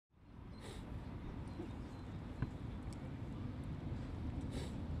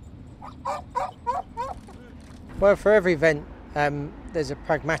Well, for every event, there's a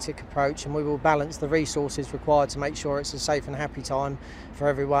pragmatic approach, and we will balance the resources required to make sure it's a safe and happy time for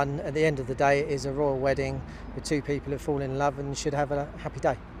everyone. At the end of the day, it is a royal wedding with two people who fall in love and should have a happy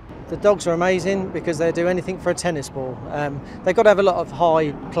day. The dogs are amazing because they do anything for a tennis ball. They've got to have a lot of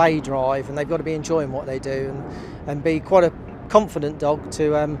high play drive, and they've got to be enjoying what they do and be quite a confident dog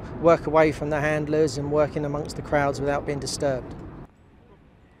to work away from the handlers and work in amongst the crowds without being disturbed.